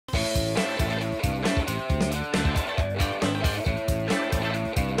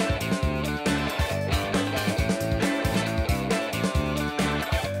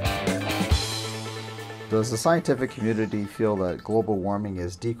does the scientific community feel that global warming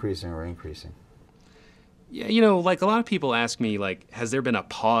is decreasing or increasing? Yeah, like a lot of people ask me, like, has there been a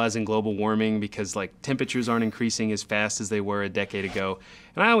pause in global warming because, like, temperatures aren't increasing as fast as they were a decade ago?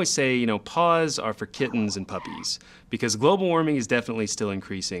 And I always say, pause are for kittens and puppies because global warming is definitely still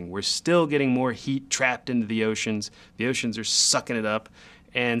increasing. We're still getting more heat trapped into the oceans. The oceans are sucking it up.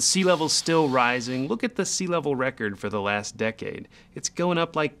 And sea level's still rising. Look at the sea level record for the last decade. It's going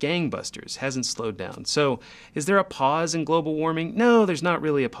up like gangbusters, hasn't slowed down. So is there a pause in global warming? No, there's not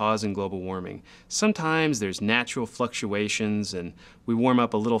really a pause in global warming. Sometimes there's natural fluctuations and we warm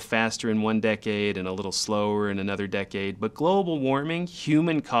up a little faster in one decade and a little slower in another decade. But global warming,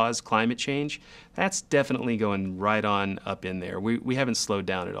 human-caused climate change, that's definitely going right on up in there. We haven't slowed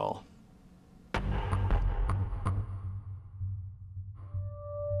down at all.